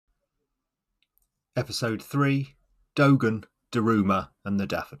Episode 3, Dogon, Daruma and the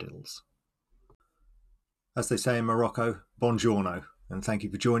Daffodils. As they say in Morocco, buongiorno, and thank you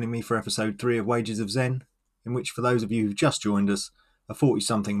for joining me for episode 3 of Wages of Zen, in which, for those of you who've just joined us, a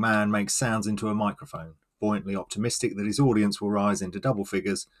 40-something man makes sounds into a microphone, buoyantly optimistic that his audience will rise into double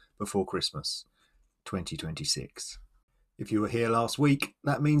figures before Christmas 2026. If you were here last week,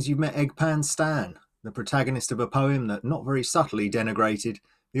 that means you've met Eggpan Stan, the protagonist of a poem that not very subtly denigrated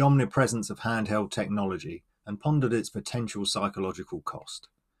the omnipresence of handheld technology and pondered its potential psychological cost.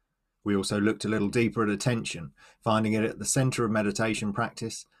 We also looked a little deeper at attention, finding it at the centre of meditation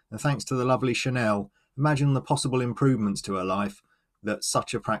practice, and thanks to the lovely Chanel, imagined the possible improvements to her life that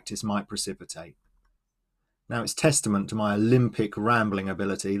such a practice might precipitate. Now, it's testament to my Olympic rambling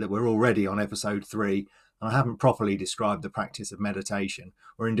ability that we're already on episode 3, and I haven't properly described the practice of meditation,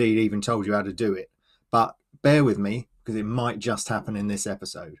 or indeed even told you how to do it. But bear with me, because it might just happen in this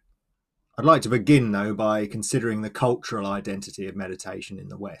episode. I'd like to begin, though, by considering the cultural identity of meditation in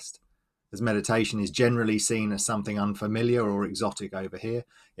the West. As meditation is generally seen as something unfamiliar or exotic over here,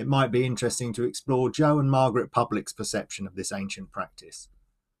 it might be interesting to explore Joe and Margaret Public's perception of this ancient practice.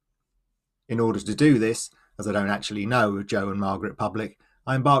 In order to do this, as I don't actually know Joe and Margaret Public,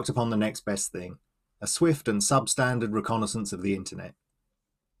 I embarked upon the next best thing, a swift and substandard reconnaissance of the internet.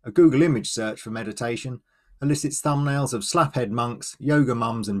 A Google image search for meditation elicits thumbnails of slaphead monks, yoga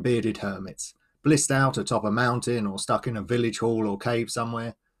mums and bearded hermits, blissed out atop a mountain or stuck in a village hall or cave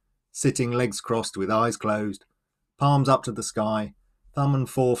somewhere, sitting legs crossed with eyes closed, palms up to the sky, thumb and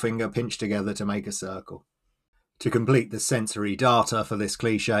forefinger pinched together to make a circle. To complete the sensory data for this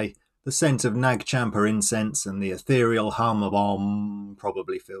cliche, the scent of Nag Champa incense and the ethereal hum of Om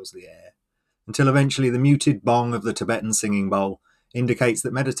probably fills the air, until eventually the muted bong of the Tibetan singing bowl indicates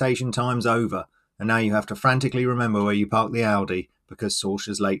that meditation time's over, and now you have to frantically remember where you parked the Audi because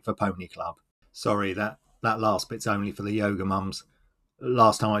Sorsha's late for Pony Club. Sorry, that last bit's only for the yoga mums.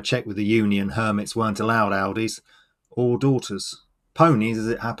 Last time I checked with the union, hermits weren't allowed Audis or daughters. Ponies, as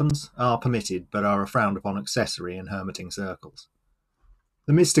it happens, are permitted, but are a frowned-upon accessory in hermiting circles.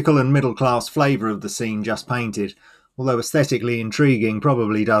 The mystical and middle-class flavour of the scene just painted, although aesthetically intriguing,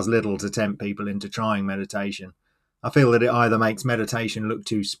 probably does little to tempt people into trying meditation. I feel that it either makes meditation look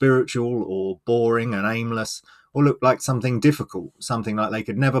too spiritual or boring and aimless, or look like something difficult, something like they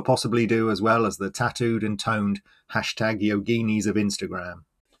could never possibly do as well as the tattooed and toned #yoginis of Instagram.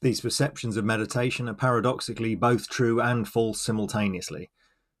 These perceptions of meditation are paradoxically both true and false simultaneously.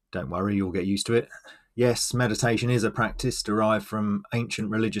 Don't worry, you'll get used to it. Yes, meditation is a practice derived from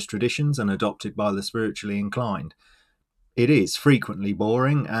ancient religious traditions and adopted by the spiritually inclined. It is frequently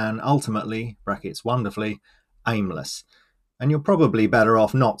boring and ultimately, brackets wonderfully, aimless, and you're probably better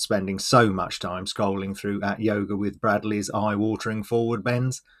off not spending so much time scrolling through @yoga with Bradley's eye-watering forward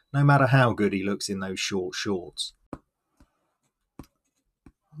bends, no matter how good he looks in those short shorts.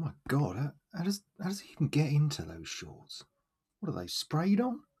 Oh my god, how does he even get into those shorts? What are they, sprayed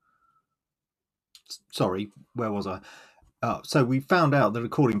on? Sorry, where was I? So we found out that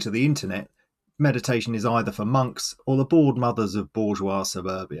according to the internet, meditation is either for monks or the bored mothers of bourgeois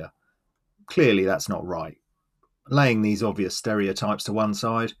suburbia. Clearly that's not right. Laying these obvious stereotypes to one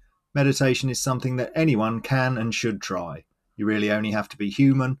side, meditation is something that anyone can and should try. You really only have to be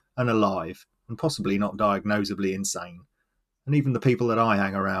human and alive, and possibly not diagnosably insane. And even the people that I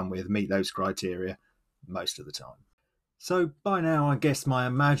hang around with meet those criteria most of the time. So by now I guess my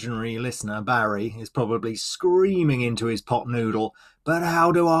imaginary listener, Barry, is probably screaming into his pot noodle, "But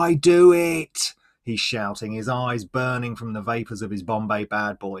how do I do it?" He's shouting, his eyes burning from the vapours of his Bombay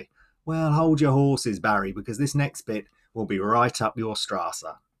bad boy. Well, hold your horses, Barry, because this next bit will be right up your Strasse.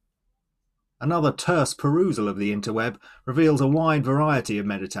 Another terse perusal of the interweb reveals a wide variety of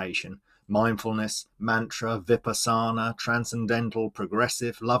meditation: mindfulness, mantra, vipassana, transcendental,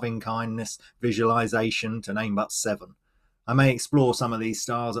 progressive, loving-kindness, visualization, to name but 7. I may explore some of these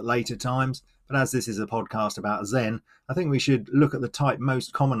styles at later times, but as this is a podcast about Zen, I think we should look at the type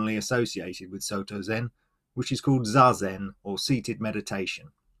most commonly associated with Soto Zen, which is called Zazen, or seated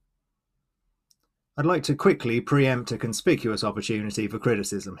meditation. I'd like to quickly preempt a conspicuous opportunity for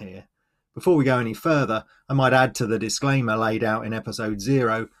criticism here. Before we go any further, I might add to the disclaimer laid out in episode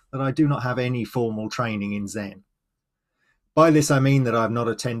 0 that I do not have any formal training in Zen. By this I mean that I have not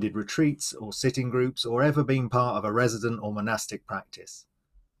attended retreats or sitting groups or ever been part of a resident or monastic practice.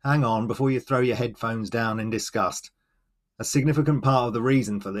 Hang on before you throw your headphones down in disgust. A significant part of the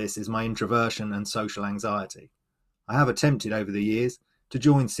reason for this is my introversion and social anxiety. I have attempted over the years to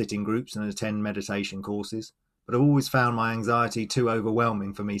join sitting groups and attend meditation courses, but I've always found my anxiety too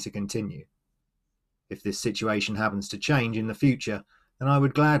overwhelming for me to continue. If this situation happens to change in the future, and I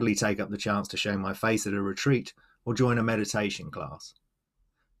would gladly take up the chance to show my face at a retreat or join a meditation class.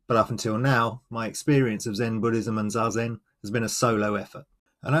 But up until now, my experience of Zen Buddhism and Zazen has been a solo effort,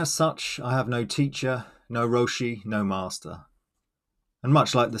 and as such I have no teacher, no Roshi, no master. And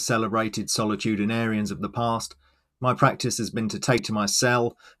much like the celebrated solitudinarians of the past, my practice has been to take to my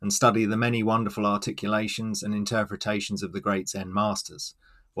cell and study the many wonderful articulations and interpretations of the great Zen masters,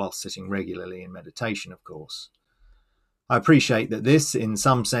 whilst sitting regularly in meditation, of course. I appreciate that this, in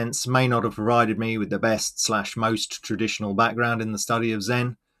some sense, may not have provided me with the best/most traditional background in the study of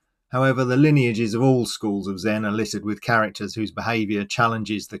Zen. However, the lineages of all schools of Zen are littered with characters whose behaviour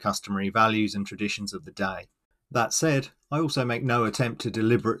challenges the customary values and traditions of the day. That said, I also make no attempt to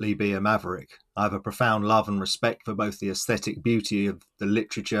deliberately be a maverick. I have a profound love and respect for both the aesthetic beauty of the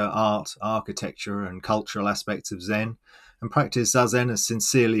literature, art, architecture and cultural aspects of Zen, and practice Zazen as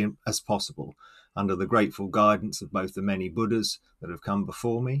sincerely as possible, under the grateful guidance of both the many Buddhas that have come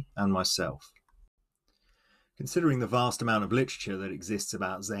before me and myself. Considering the vast amount of literature that exists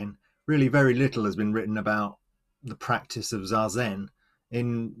about Zen, really very little has been written about the practice of Zazen.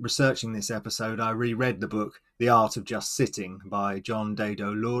 In researching this episode, I reread the book The Art of Just Sitting by John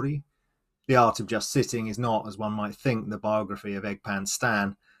Daido Loori. The Art of Just Sitting is not, as one might think, the biography of Egpan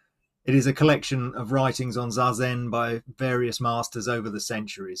Stan. It is a collection of writings on Zazen by various masters over the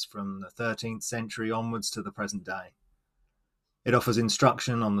centuries, from the 13th century onwards to the present day. It offers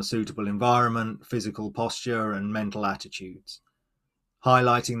instruction on the suitable environment, physical posture, and mental attitudes,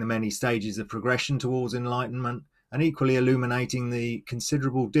 highlighting the many stages of progression towards enlightenment and equally illuminating the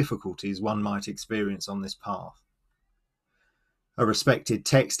considerable difficulties one might experience on this path. A respected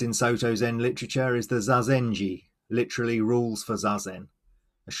text in Soto Zen literature is the Zazenji, literally Rules for Zazen,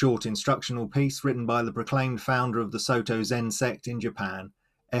 a short instructional piece written by the proclaimed founder of the Soto Zen sect in Japan,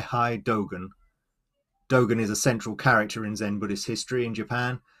 Eihai Dogen. Dogen is a central character in Zen Buddhist history in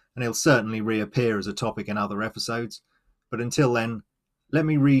Japan, and he'll certainly reappear as a topic in other episodes. But until then, let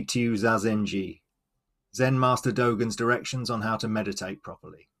me read to you Zazenji, Zen Master Dogen's directions on how to meditate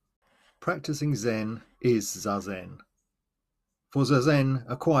properly. Practicing Zen is Zazen. For Zazen,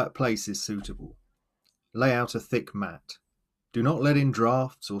 a quiet place is suitable. Lay out a thick mat. Do not let in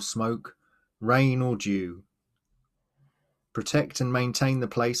draughts or smoke, rain or dew. Protect and maintain the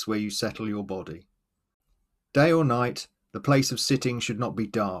place where you settle your body. Day or night, the place of sitting should not be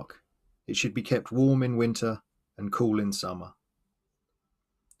dark. It should be kept warm in winter and cool in summer.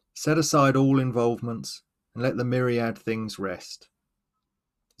 Set aside all involvements and let the myriad things rest.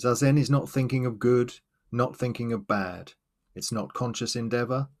 Zazen is not thinking of good, not thinking of bad. It's not conscious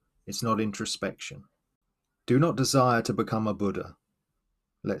endeavour, it's not introspection. Do not desire to become a Buddha.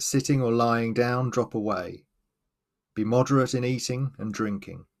 Let sitting or lying down drop away. Be moderate in eating and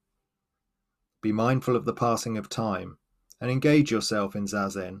drinking. Be mindful of the passing of time and engage yourself in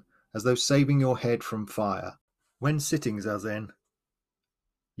Zazen as though saving your head from fire. When sitting Zazen,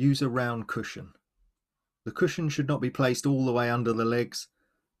 use a round cushion. The cushion should not be placed all the way under the legs,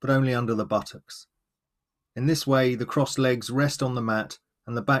 but only under the buttocks. In this way, the crossed legs rest on the mat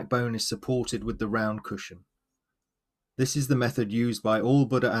and the backbone is supported with the round cushion. This is the method used by all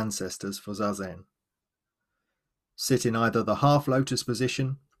Buddha ancestors for Zazen. Sit in either the half lotus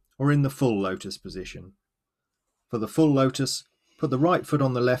position or in the full lotus position. For the full lotus, put the right foot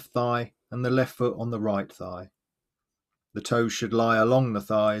on the left thigh and the left foot on the right thigh. The toes should lie along the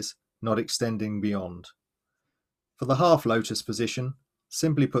thighs, not extending beyond. For the half lotus position,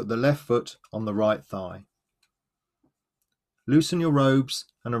 simply put the left foot on the right thigh. Loosen your robes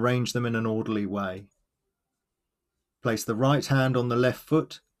and arrange them in an orderly way. Place the right hand on the left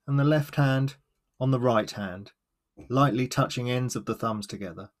foot and the left hand on the right hand, lightly touching ends of the thumbs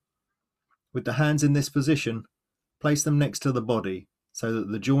together. With the hands in this position, place them next to the body so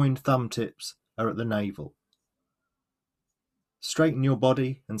that the joined thumb tips are at the navel. Straighten your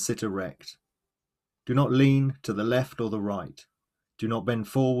body and sit erect. Do not lean to the left or the right. Do not bend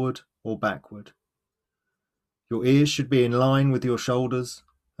forward or backward. Your ears should be in line with your shoulders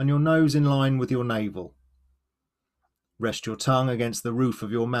and your nose in line with your navel. Rest your tongue against the roof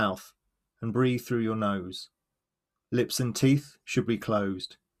of your mouth and breathe through your nose. Lips and teeth should be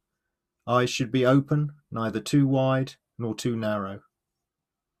closed. Eyes should be open, neither too wide nor too narrow.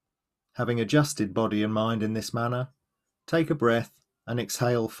 Having adjusted body and mind in this manner, take a breath and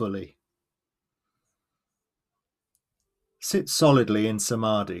exhale fully. Sit solidly in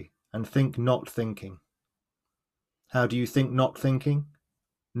samadhi and think not thinking. How do you think not thinking?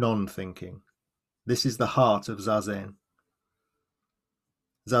 Non-thinking. This is the heart of Zazen.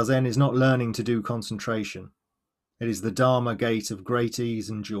 Zazen is not learning to do concentration. It is the Dharma gate of great ease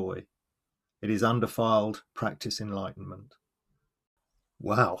and joy. It is undefiled practice enlightenment.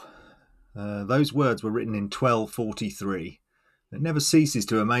 Wow. Those words were written in 1243. It never ceases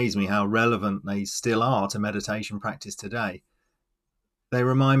to amaze me how relevant they still are to meditation practice today. They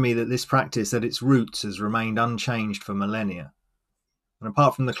remind me that this practice at its roots has remained unchanged for millennia. And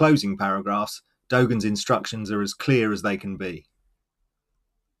apart from the closing paragraphs, Dogen's instructions are as clear as they can be.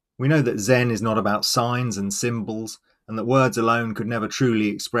 We know that Zen is not about signs and symbols, and that words alone could never truly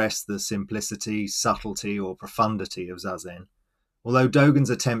express the simplicity, subtlety, or profundity of Zazen, although Dogen's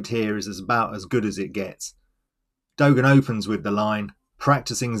attempt here is about as good as it gets. Dogen opens with the line,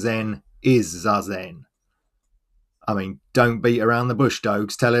 "Practicing Zen is Zazen." I mean, don't beat around the bush,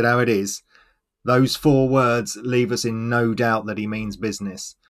 Dogs, tell it how it is. Those 4 words leave us in no doubt that he means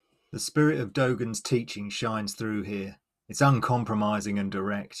business. The spirit of Dogen's teaching shines through here. It's uncompromising and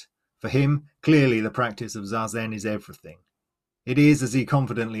direct. For him, clearly the practice of Zazen is everything. It is, as he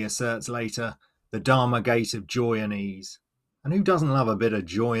confidently asserts later, the Dharma gate of joy and ease. And who doesn't love a bit of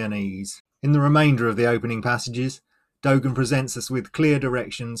joy and ease? In the remainder of the opening passages, Dogen presents us with clear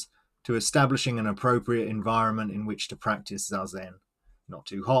directions to establishing an appropriate environment in which to practice Zazen. Not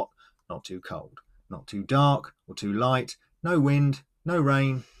too hot, not too cold, not too dark or too light, no wind, no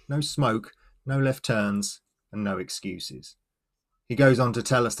rain, no smoke, no left turns, and no excuses. He goes on to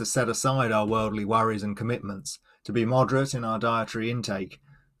tell us to set aside our worldly worries and commitments, to be moderate in our dietary intake.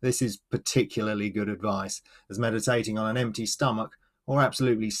 This is particularly good advice, as meditating on an empty stomach or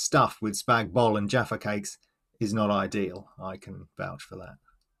absolutely stuffed with spag bol and Jaffa cakes is not ideal. I can vouch for that.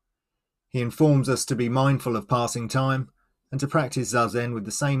 He informs us to be mindful of passing time and to practice Zazen with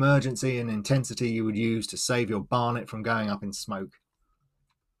the same urgency and intensity you would use to save your barnet from going up in smoke.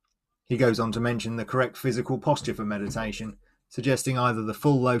 He goes on to mention the correct physical posture for meditation, suggesting either the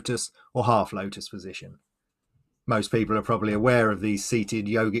full lotus or half lotus position. Most people are probably aware of these seated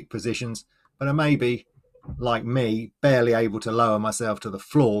yogic positions, but I may be, like me, barely able to lower myself to the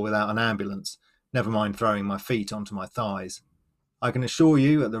floor without an ambulance, never mind throwing my feet onto my thighs. I can assure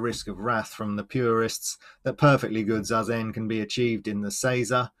you, at the risk of wrath from the purists, that perfectly good Zazen can be achieved in the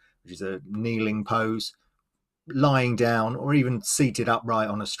Seiza, which is a kneeling pose, lying down, or even seated upright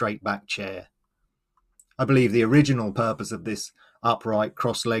on a straight-back chair. I believe the original purpose of this upright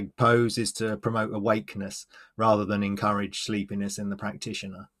cross-legged pose is to promote awakeness rather than encourage sleepiness in the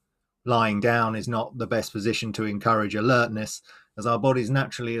practitioner. Lying down is not the best position to encourage alertness, as our bodies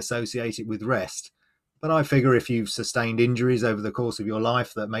naturally associate it with rest. But I figure if you've sustained injuries over the course of your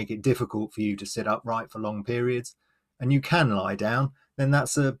life that make it difficult for you to sit upright for long periods, and you can lie down, then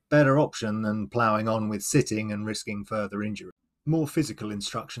that's a better option than ploughing on with sitting and risking further injury. More physical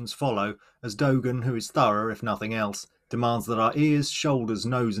instructions follow, as Dogen, who is thorough if nothing else, demands that our ears, shoulders,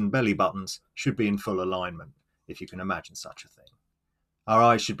 nose and belly buttons should be in full alignment, if you can imagine such a thing. Our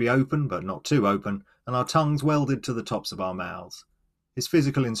eyes should be open, but not too open, and our tongues welded to the tops of our mouths. His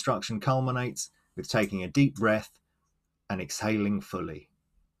physical instruction culminates with taking a deep breath and exhaling fully.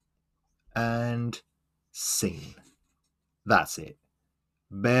 And scene. That's it.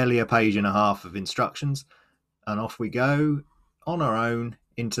 Barely a page and a half of instructions, and off we go, on our own,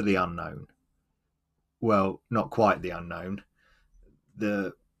 into the unknown. Well, not quite the unknown.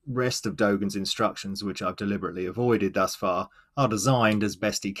 The rest of Dogen's instructions, which I've deliberately avoided thus far, are designed as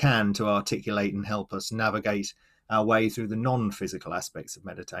best he can to articulate and help us navigate our way through the non-physical aspects of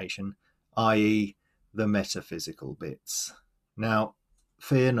meditation, i.e. the metaphysical bits. Now,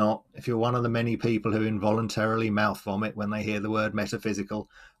 fear not, if you're one of the many people who involuntarily mouth vomit when they hear the word metaphysical,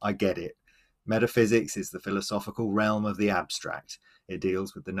 I get it. Metaphysics is the philosophical realm of the abstract. It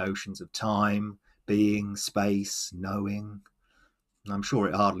deals with the notions of time, being, space, knowing. I'm sure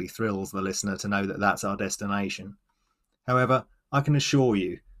it hardly thrills the listener to know that that's our destination. However, I can assure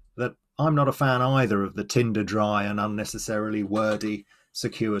you that I'm not a fan either of the tinder-dry and unnecessarily wordy,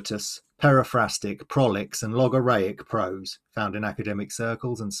 circuitous, periphrastic, prolix and logorrheic prose found in academic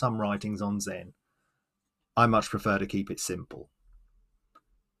circles and some writings on Zen. I much prefer to keep it simple.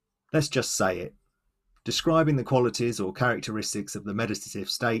 Let's just say it. Describing the qualities or characteristics of the meditative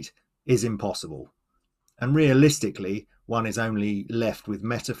state is impossible. And realistically, one is only left with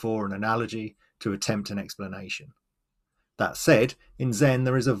metaphor and analogy to attempt an explanation. That said, in Zen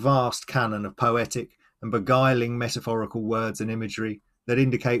there is a vast canon of poetic and beguiling metaphorical words and imagery that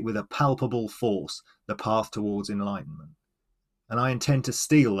indicate with a palpable force the path towards enlightenment. And I intend to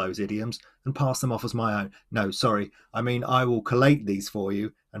steal those idioms and pass them off as my own. No, sorry, I mean I will collate these for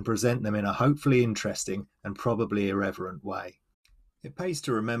you and present them in a hopefully interesting and probably irreverent way. It pays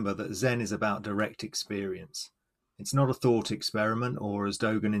to remember that Zen is about direct experience. It's not a thought experiment, or as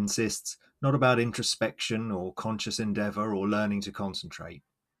Dogen insists, not about introspection or conscious endeavour or learning to concentrate.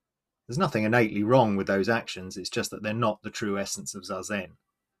 There's nothing innately wrong with those actions, it's just that they're not the true essence of Zazen.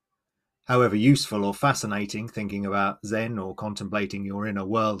 However useful or fascinating thinking about Zen or contemplating your inner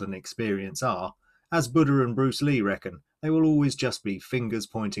world and experience are, as Buddha and Bruce Lee reckon, they will always just be fingers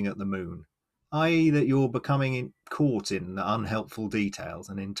pointing at the moon, i.e. that you're becoming caught in the unhelpful details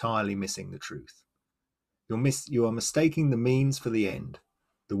and entirely missing the truth. You are mistaking the means for the end,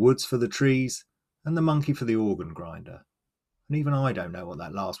 the woods for the trees, and the monkey for the organ grinder. And even I don't know what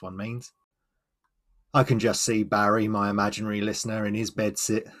that last one means. I can just see Barry, my imaginary listener, in his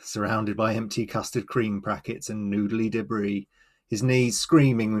bedsit, surrounded by empty custard cream packets and noodly debris, his knees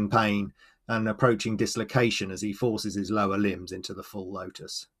screaming in pain and approaching dislocation as he forces his lower limbs into the full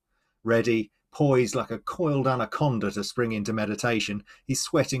lotus. Ready, poised like a coiled anaconda to spring into meditation, he's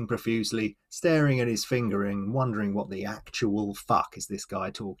sweating profusely, staring at his finger and wondering what the actual fuck is this guy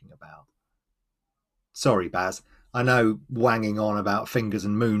talking about. Sorry, Baz. I know wanging on about fingers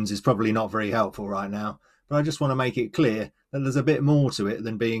and moons is probably not very helpful right now, but I just want to make it clear that there's a bit more to it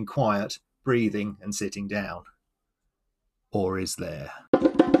than being quiet, breathing and sitting down. Or is there?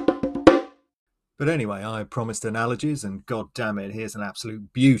 But anyway, I promised analogies, and god damn it, here's an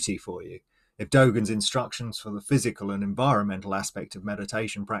absolute beauty for you. If Dogen's instructions for the physical and environmental aspect of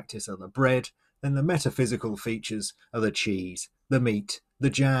meditation practice are the bread, then the metaphysical features are the cheese, the meat, the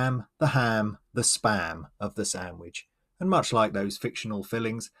jam, the ham, the spam of the sandwich. And much like those fictional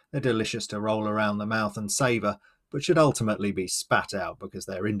fillings, they're delicious to roll around the mouth and savour, but should ultimately be spat out because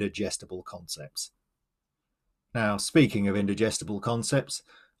they're indigestible concepts. Now, speaking of indigestible concepts,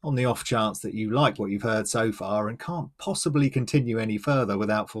 on the off chance that you like what you've heard so far and can't possibly continue any further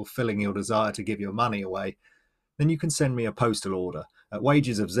without fulfilling your desire to give your money away, then you can send me a postal order at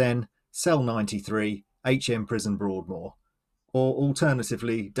Wages of Zen, Cell 93, HM Prison Broadmoor. Or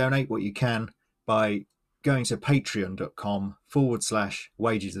alternatively, donate what you can by going to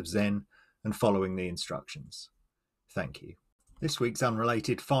patreon.com/Wages of Zen and following the instructions. Thank you. This week's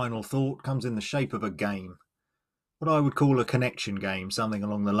unrelated final thought comes in the shape of a game. What I would call a connection game, something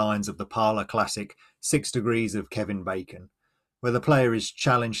along the lines of the parlour classic 6 Degrees of Kevin Bacon, where the player is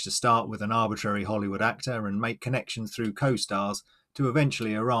challenged to start with an arbitrary Hollywood actor and make connections through co-stars to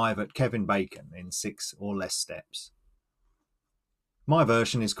eventually arrive at Kevin Bacon in 6 or less steps. My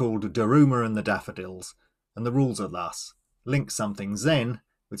version is called Daruma and the Daffodils, and the rules are thus. Link something Zen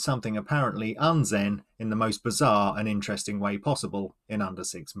with something apparently un-Zen in the most bizarre and interesting way possible in under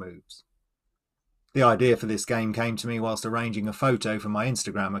 6 moves. The idea for this game came to me whilst arranging a photo for my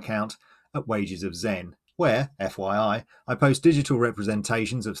Instagram account at Wages of Zen, where, FYI, I post digital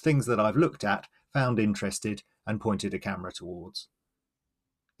representations of things that I've looked at, found interested, and pointed a camera towards.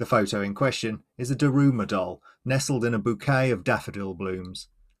 The photo in question is a Daruma doll, nestled in a bouquet of daffodil blooms.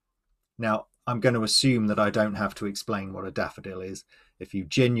 Now, I'm going to assume that I don't have to explain what a daffodil is. If you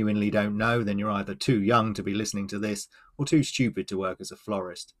genuinely don't know, then you're either too young to be listening to this, or too stupid to work as a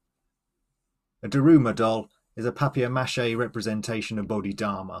florist. A Daruma doll is a papier-mâché representation of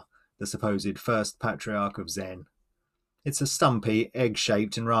Bodhidharma, the supposed first patriarch of Zen. It's a stumpy,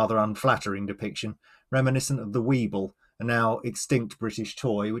 egg-shaped and rather unflattering depiction, reminiscent of the Weeble, a now extinct British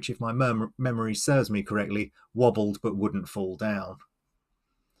toy which, if my memory serves me correctly, wobbled but wouldn't fall down.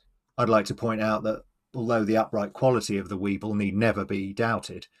 I'd like to point out that, although the upright quality of the Weeble need never be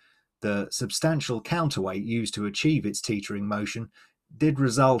doubted, the substantial counterweight used to achieve its teetering motion did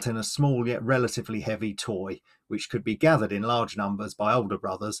result in a small yet relatively heavy toy, which could be gathered in large numbers by older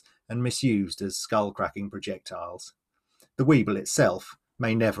brothers and misused as skull-cracking projectiles. The Weeble itself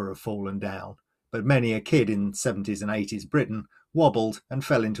may never have fallen down, but many a kid in 70s and 80s Britain wobbled and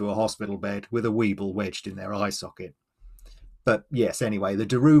fell into a hospital bed with a Weeble wedged in their eye socket. But yes, anyway, the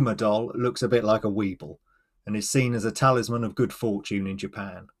Daruma doll looks a bit like a Weeble and is seen as a talisman of good fortune in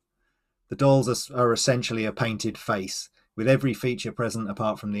Japan. The dolls are essentially a painted face, with every feature present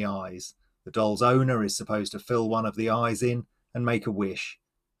apart from the eyes. The doll's owner is supposed to fill one of the eyes in and make a wish,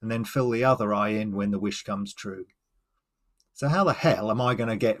 and then fill the other eye in when the wish comes true. So how the hell am I going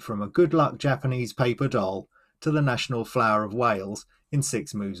to get from a good luck Japanese paper doll to the national flower of Wales in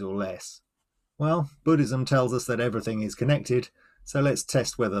 6 moves or less? Well, Buddhism tells us that everything is connected, so let's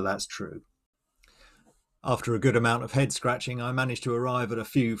test whether that's true. After a good amount of head scratching, I managed to arrive at a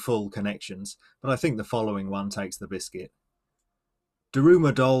few full connections, but I think the following one takes the biscuit.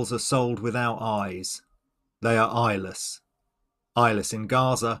 Daruma dolls are sold without eyes. They are eyeless. Eyeless in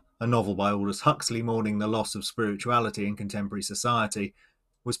Gaza, a novel by Aldous Huxley mourning the loss of spirituality in contemporary society,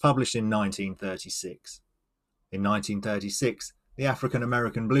 was published in 1936. In 1936, the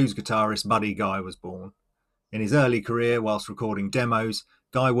African-American blues guitarist Buddy Guy was born. In his early career, whilst recording demos,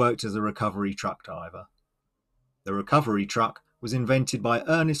 Guy worked as a recovery truck driver. The recovery truck was invented by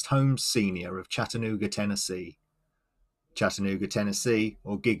Ernest Holmes Sr. of Chattanooga, Tennessee. Chattanooga, Tennessee,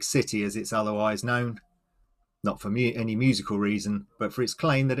 or Gig City as it's otherwise known, not for any musical reason, but for its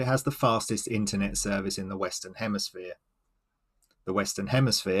claim that it has the fastest internet service in the Western Hemisphere. The Western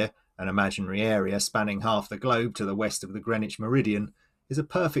Hemisphere, an imaginary area spanning half the globe to the west of the Greenwich Meridian, is a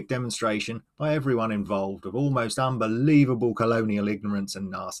perfect demonstration by everyone involved of almost unbelievable colonial ignorance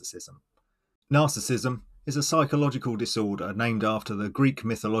and narcissism. Narcissism is a psychological disorder named after the Greek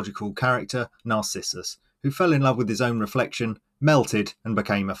mythological character Narcissus, who fell in love with his own reflection, melted, and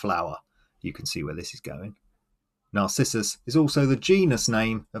became a flower. You can see where this is going. Narcissus is also the genus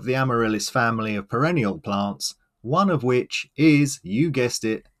name of the Amaryllis family of perennial plants, one of which is, you guessed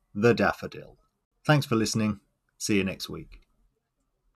it, the daffodil. Thanks for listening. See you next week.